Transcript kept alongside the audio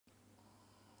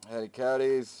Howdy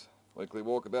Cowdies, weekly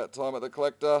walkabout time at the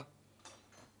collector.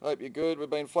 Hope you're good. We've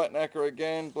been flat knacker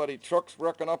again. Bloody trucks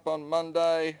rocking up on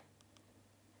Monday.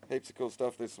 Heaps of cool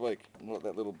stuff this week. Look at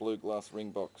that little blue glass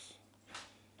ring box.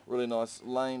 Really nice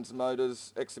Lanes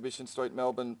Motors, Exhibition Street,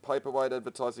 Melbourne, paperweight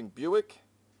advertising Buick.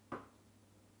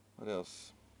 What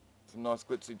else? Some nice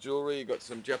glitzy jewellery. You've got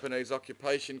some Japanese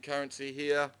occupation currency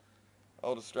here.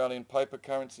 Old Australian paper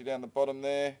currency down the bottom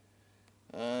there.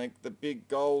 The big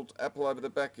gold apple over the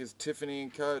back is Tiffany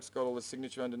 & Co. It's got all the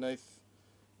signature underneath,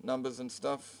 numbers and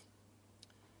stuff.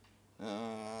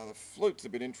 The flute's a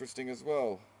bit interesting as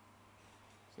well.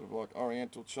 Sort of like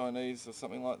Oriental Chinese or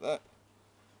something like that.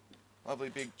 Lovely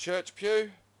big church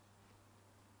pew.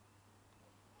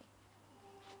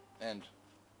 And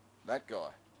that guy.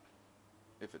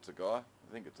 If it's a guy.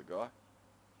 I think it's a guy.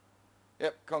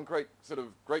 Yep, concrete sort of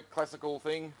Greek classical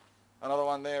thing. Another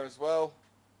one there as well.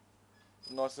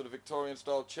 Some nice sort of Victorian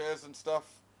style chairs and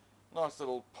stuff. Nice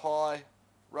little pie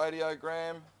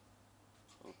radiogram.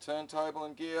 Little turntable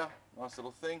and gear. Nice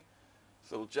little thing.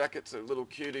 This little jacket's a little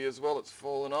cutie as well. It's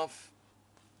fallen off.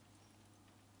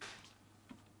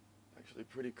 Actually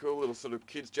pretty cool. Little sort of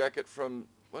kids jacket from,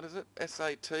 what is it?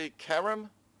 SAT Karam.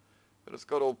 But it's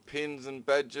got all pins and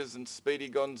badges and Speedy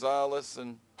Gonzales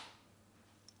and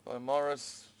by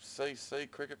Morris CC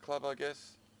Cricket Club, I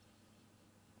guess.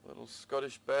 Little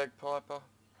Scottish bagpiper.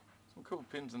 Some cool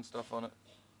pins and stuff on it.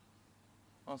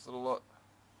 Nice little lot.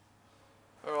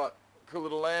 Alright, cool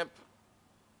little lamp.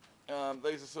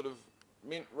 These are sort of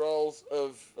mint rolls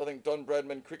of, I think, Don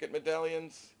Bradman cricket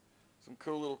medallions. Some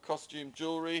cool little costume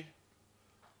jewellery.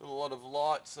 A lot of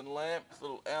lights and lamps.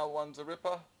 Little owl one's a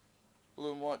ripper.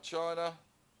 Blue and white china.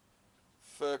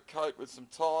 Fur coat with some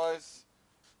ties.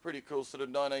 Pretty cool sort of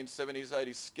 1970s,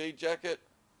 80s ski jacket.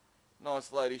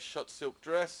 Nice lady shot silk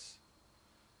dress.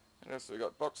 And also we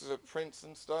got boxes of prints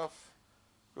and stuff.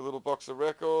 A little box of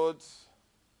records.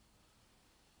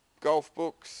 Golf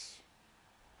books.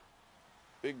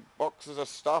 Big boxes of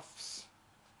stuffs.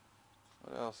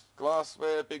 What else?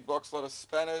 Glassware, big box, lot of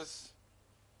spanners.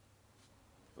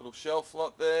 Little shelf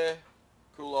lot there.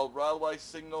 Cool old railway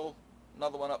signal.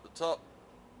 Another one up the top.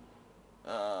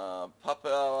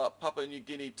 Papua New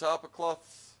Guinea tarpa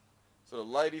cloths. Sort of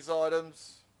ladies'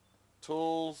 items.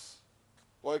 Tools,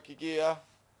 blokey gear,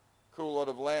 cool lot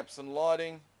of lamps and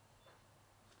lighting.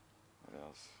 What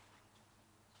else?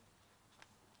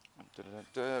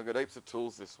 I've got heaps of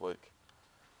tools this week.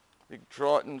 Big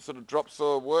Triton sort of drop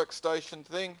saw workstation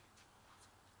thing.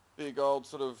 Big old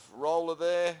sort of roller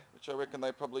there, which I reckon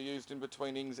they probably used in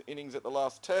between innings at the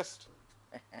last test.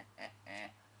 A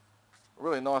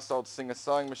really nice old Singer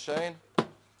sewing machine. Got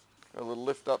a little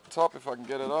lift up top if I can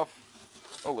get it off.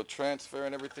 All the transfer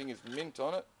and everything is mint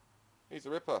on it. Here's a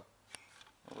ripper.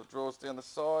 All the drawers down the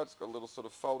side. It's got a little sort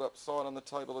of fold up side on the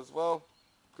table as well.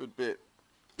 Good bit.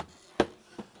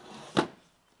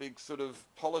 Big sort of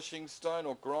polishing stone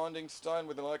or grinding stone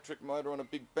with an electric motor on a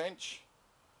big bench.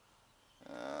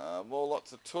 More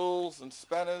lots of tools and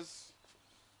spanners.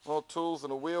 More tools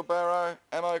and a wheelbarrow.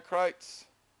 Ammo crates.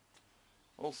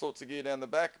 All sorts of gear down the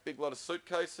back. Big lot of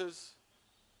suitcases.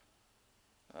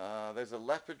 There's a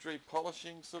lapidary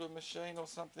polishing sort of machine or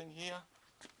something here.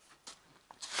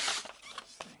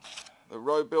 The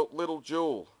Robuilt Little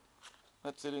Jewel.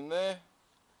 That's it in there.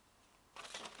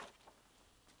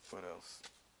 What else?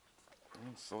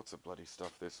 All sorts of bloody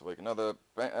stuff this week. Another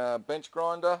bench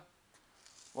grinder.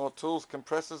 More tools,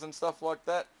 compressors and stuff like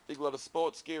that. Big lot of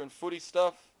sports gear and footy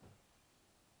stuff.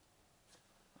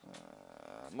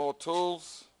 More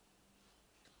tools.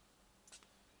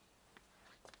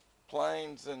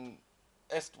 Planes and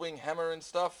Estwing hammer and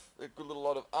stuff. A good little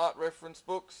lot of art reference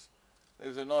books.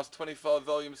 There's a nice 25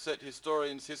 volume set,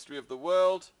 Historians History of the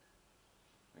World.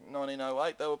 I think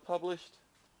 1908 they were published.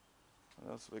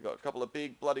 What else have we got? A couple of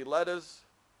big bloody ladders.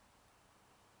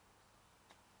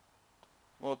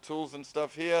 More tools and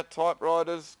stuff here.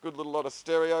 Typewriters. Good little lot of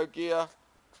stereo gear.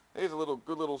 Here's a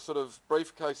good little sort of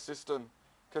briefcase system.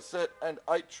 Cassette and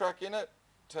 8-track in it.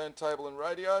 Turntable and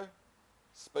radio.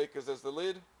 Speakers as the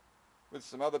lid. With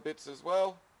some other bits as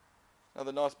well.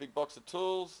 Another nice big box of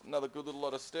tools. Another good little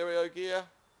lot of stereo gear.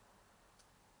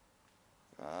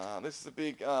 This is a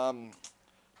big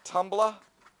tumbler.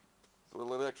 It's a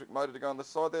little electric motor to go on the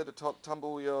side there to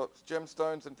tumble your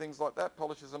gemstones and things like that.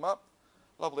 Polishes them up.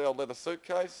 Lovely old leather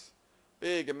suitcase.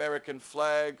 Big American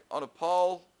flag on a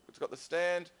pole. It's got the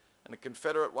stand and a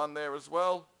Confederate one there as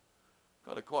well.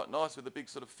 Got it quite nice with the big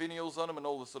sort of finials on them and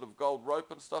all the sort of gold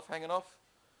rope and stuff hanging off.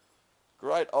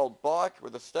 Great old bike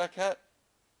with a stack hat.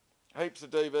 Heaps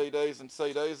of DVDs and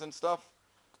CDs and stuff.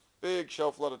 Big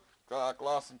shelf, lot of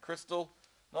glass and crystal.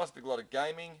 Nice big lot of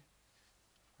gaming.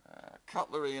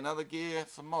 Cutlery and other gear,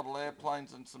 some model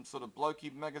airplanes and some sort of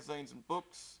blokey magazines and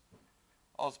books.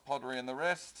 Oz pottery and the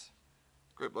rest.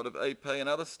 Group lot of EP and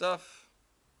other stuff.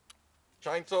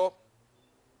 Chainsaw.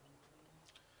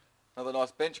 Another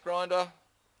nice bench grinder.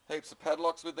 Heaps of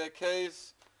padlocks with their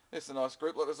keys. This is a nice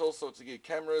group lot. There's all sorts of gear.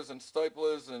 Cameras and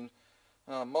staplers and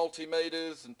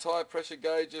multimeters and tyre pressure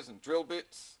gauges and drill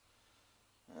bits.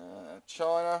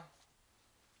 China.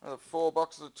 Another 4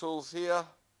 boxes of tools here.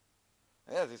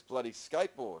 There's this bloody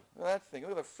skateboard. Look at that thing.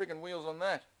 Look at the friggin' wheels on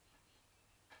that.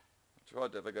 I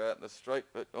tried to ever go out in the street,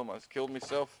 but almost killed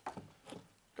myself.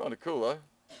 Kind of cool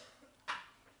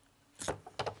though.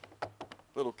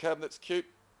 Little cabinet's cute.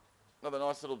 Another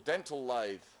nice little dental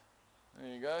lathe.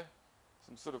 There you go.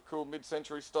 Some sort of cool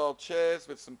mid-century style chairs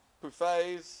with some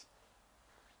buffets.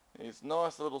 There's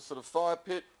nice little sort of fire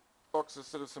pit. Box of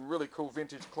sort of some really cool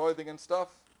vintage clothing and stuff.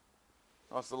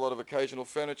 Nice a lot of occasional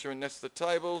furniture and nested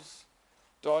tables.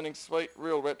 Dining suite,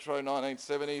 real retro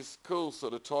 1970s. Cool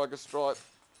sort of tiger stripe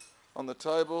on the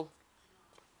table.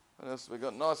 What else have we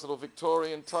got? Nice little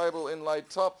Victorian table, inlaid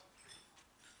top.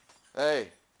 Hey,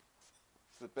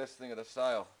 it's the best thing at a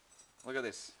sale. Look at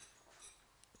this.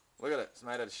 Look at it. It's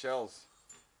made out of shells.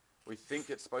 We think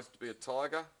it's supposed to be a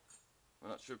tiger. We're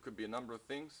not sure. It could be a number of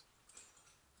things.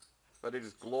 But it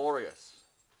is glorious.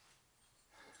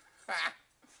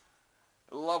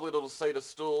 A lovely little cedar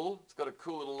stool. It's got a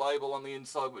cool little label on the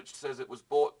inside which says it was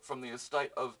bought from the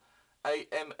estate of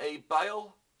A.M.E.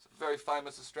 Bale. It's a very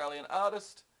famous Australian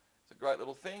artist. It's a great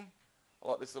little thing. I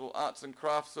like this little arts and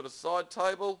crafts sort of side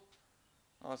table.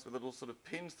 Nice with little sort of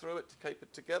pins through it to keep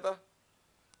it together.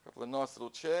 A couple of nice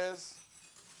little chairs.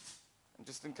 And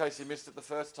just in case you missed it the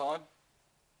first time,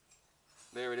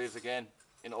 there it is again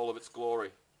in all of its glory.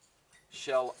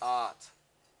 Shell art.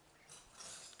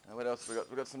 And what else have we got?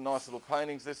 We've got some nice little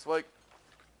paintings this week.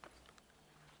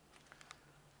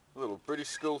 A little British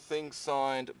school thing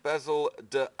signed Basil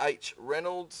de H.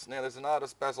 Reynolds. Now there's an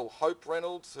artist, Basil Hope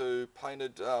Reynolds, who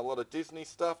painted a lot of Disney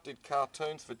stuff, did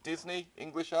cartoons for Disney,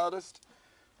 English artist.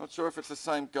 Not sure if it's the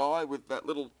same guy with that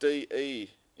little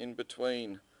DE in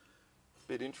between.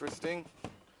 Bit interesting.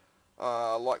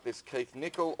 I like this Keith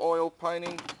Nicol oil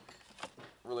painting.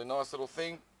 Really nice little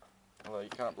thing. Although you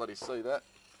can't bloody see that.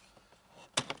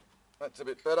 That's a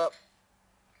bit better.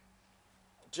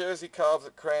 Jersey Calves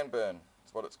at Cranbourne.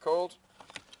 That's what it's called.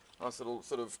 Nice little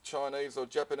sort of Chinese or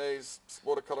Japanese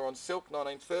watercolour on silk,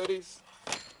 1930s.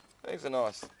 These are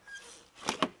nice.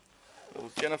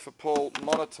 Little Jennifer Paul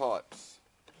monotypes.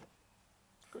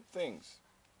 Good things.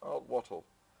 Old wattle.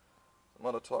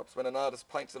 Monotypes. When an artist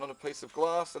paints it on a piece of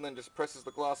glass and then just presses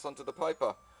the glass onto the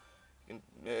paper.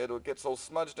 It gets all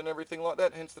smudged and everything like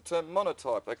that, hence the term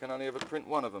monotype. They can only ever print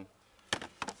one of them.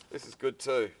 This is good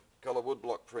too. Colour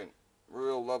woodblock print.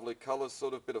 Real lovely colours,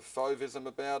 sort of bit of fauvism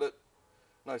about it.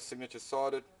 No signature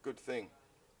sided. Good thing.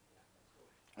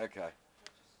 Okay.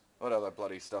 What other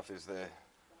bloody stuff is there?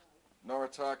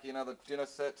 Noritake and other dinner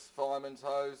sets, fireman's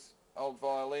hose, old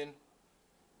violin,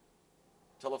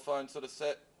 telephone sort of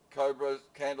set, Cobra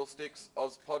candlesticks,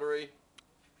 Oz pottery.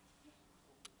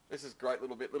 This is great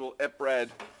little bit, little Eprad,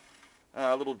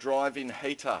 little drive-in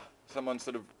heater. Someone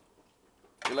sort of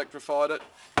electrified it,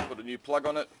 put a new plug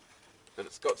on it, but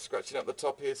it's got scratching up the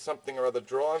top here something or other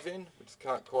drive-in. We just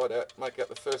can't quite make out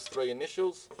the first 3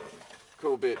 initials.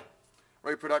 Cool bit.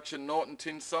 Reproduction Norton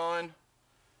tin sign.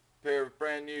 Pair of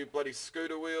brand new bloody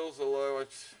scooter wheels, although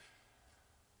it's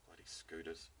bloody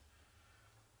scooters.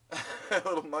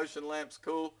 Little motion lamps,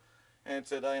 cool.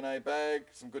 Ansett A&A bag,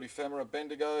 some good ephemera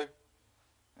Bendigo.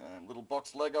 Little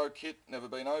box Lego kit, never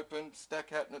been opened.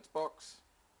 Stack hat in its box.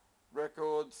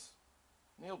 Records.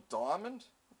 Neil Diamond?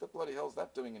 What the bloody hell's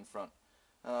that doing in front?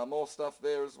 More stuff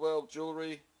there as well.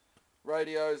 Jewellery,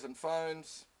 radios and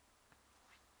phones.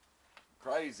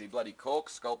 Crazy bloody cork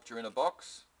sculpture in a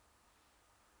box.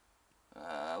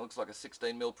 Looks like a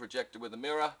 16mm projector with a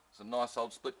mirror. Some nice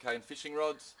old split cane fishing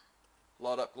rods.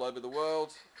 Light up globe of the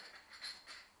world.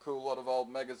 Cool lot of old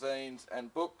magazines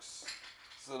and books.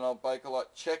 This is an old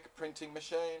Bakelite check printing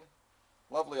machine.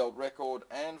 Lovely old record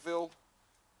anvil.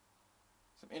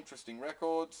 Some interesting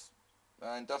records.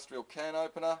 Industrial can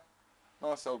opener.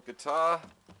 Nice old guitar.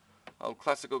 Old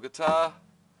classical guitar.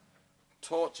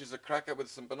 Torch is a cracker with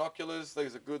some binoculars.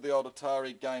 These are good, the old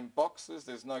Atari game boxes.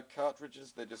 There's no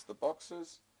cartridges, they're just the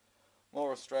boxes.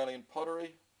 More Australian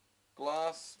pottery.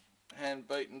 Glass. Hand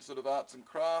beaten sort of arts and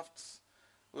crafts.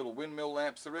 Little windmill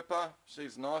lamp Sarippa.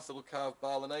 She's nice, little carved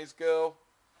Balinese girl.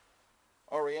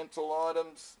 Oriental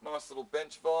items. Nice little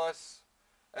bench vise.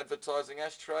 Advertising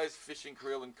ashtrays, fishing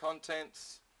creel and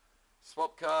contents.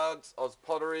 Swap cards, Oz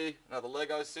pottery, another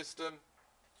Lego system.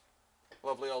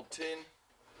 Lovely old tin.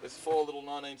 There's 4 little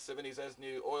 1970s as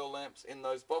new oil lamps in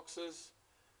those boxes.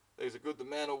 These are good. The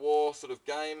Man of War sort of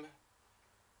game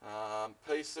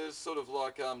pieces, sort of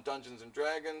like Dungeons and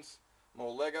Dragons.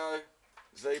 More Lego.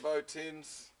 Zebo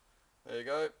tins. There you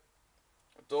go.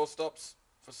 Door stops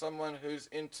for someone who's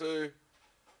into...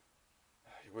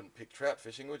 You wouldn't pick trout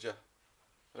fishing, would you?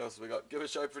 What else have we got? Give a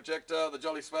Show projector, the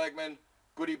Jolly Swagman,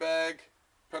 goodie bag,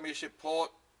 Premiership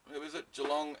Port, who is it?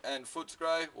 Geelong and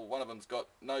Footscray. Well, one of them's got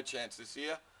no chance this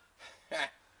year.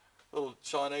 Little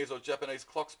Chinese or Japanese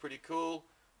clock's pretty cool.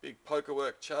 Big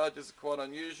pokerwork charges, quite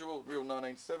unusual. Real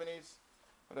 1970s.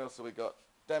 What else have we got?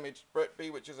 Damaged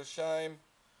Bretby, which is a shame.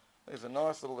 There's a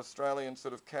nice little Australian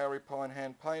sort of Kauri pine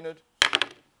hand painted.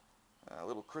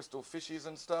 Little crystal fishies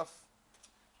and stuff.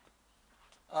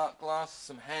 Art glass,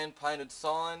 some hand painted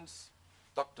signs.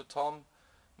 Dr. Tom,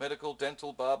 medical,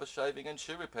 dental, barber, shaving and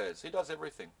shoe repairs. He does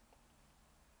everything.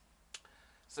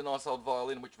 It's a nice old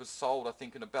violin which was sold, I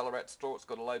think, in a Ballarat store. It's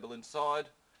got a label inside.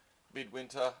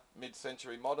 Midwinter,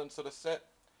 mid-century modern sort of set.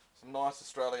 Some nice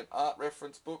Australian art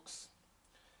reference books.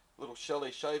 Little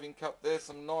Shelley shaving cup there.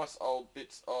 Some nice old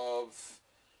bits of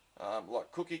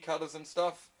like cookie cutters and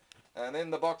stuff. And then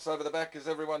the box over the back is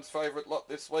everyone's favourite lot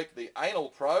this week, the anal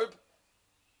probe.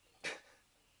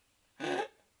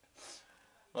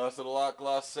 Nice little art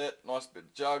glass set, nice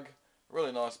bit jug,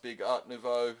 really nice big Art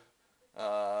Nouveau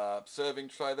serving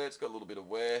tray there. It's got a little bit of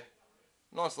wear.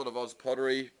 Nice lot of Oz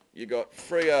pottery. You got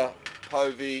Freya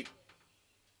Povey,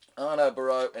 Arno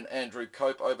Barreau and Andrew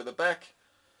Cope over the back.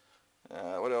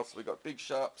 What else have we got? Big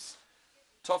Sharps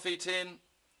toffee tin.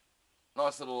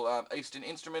 Nice little Eastern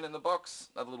instrument in the box.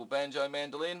 Another little banjo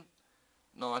mandolin.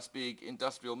 Nice big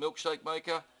industrial milkshake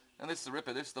maker. And this is the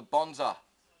ripper. This is the Bonza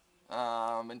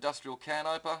industrial can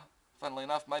opener. Funnily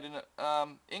enough, made in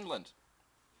England.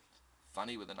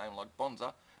 Funny with a name like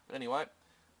Bonza. But anyway,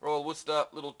 Royal Worcester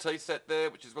little tea set there,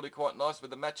 which is really quite nice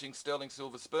with the matching sterling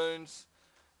silver spoons.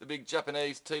 The big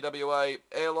Japanese TWA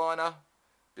airliner.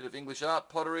 Bit of English art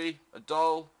pottery. A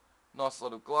doll. Nice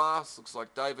lot of glass. Looks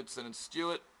like Davidson and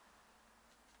Stewart.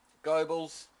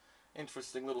 Goebbels.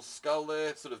 Interesting little skull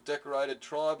there. Sort of decorated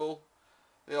tribal.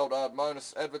 The old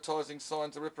Ardmonis advertising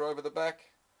signs, a ripper over the back.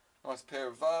 Nice pair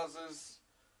of vases.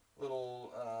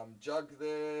 Little jug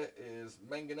there is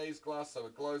manganese glass, so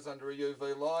it glows under a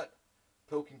UV light.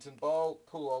 Pilkington bowl,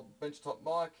 cool old benchtop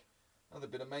mic. Another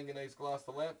bit of manganese glass,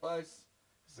 the lamp base.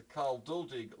 There's a Carl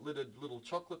Duldig lidded little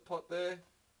chocolate pot there.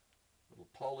 Little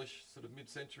Polish sort of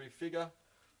mid-century figure.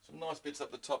 Some nice bits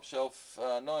up the top shelf.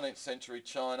 19th century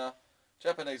china.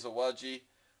 Japanese awaji.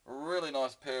 A really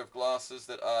nice pair of glasses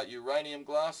that are uranium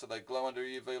glass, so they glow under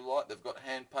UV light. They've got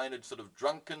hand-painted sort of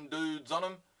drunken dudes on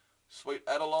them. Sweet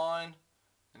Adeline.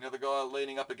 And the other guy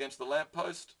leaning up against the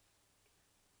lamppost.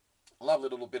 Lovely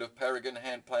little bit of Paragon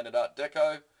hand-painted Art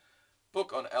Deco.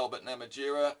 Book on Albert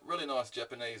Namatjira. Really nice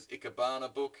Japanese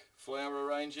Ikebana book. Flower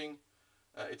arranging.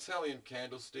 Italian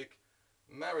candlestick.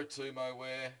 Maritumo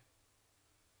ware.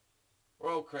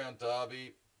 Royal Crown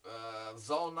Derby.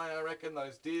 Zolnay, I reckon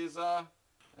those deers are.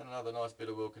 And another nice bit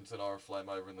of Wilkinson Oriflame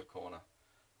over in the corner.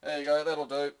 There you go, that'll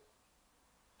do.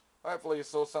 Hopefully you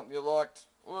saw something you liked.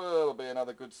 Well, it'll be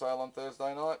another good sale on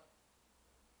Thursday night.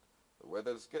 The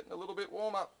weather's getting a little bit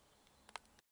warmer.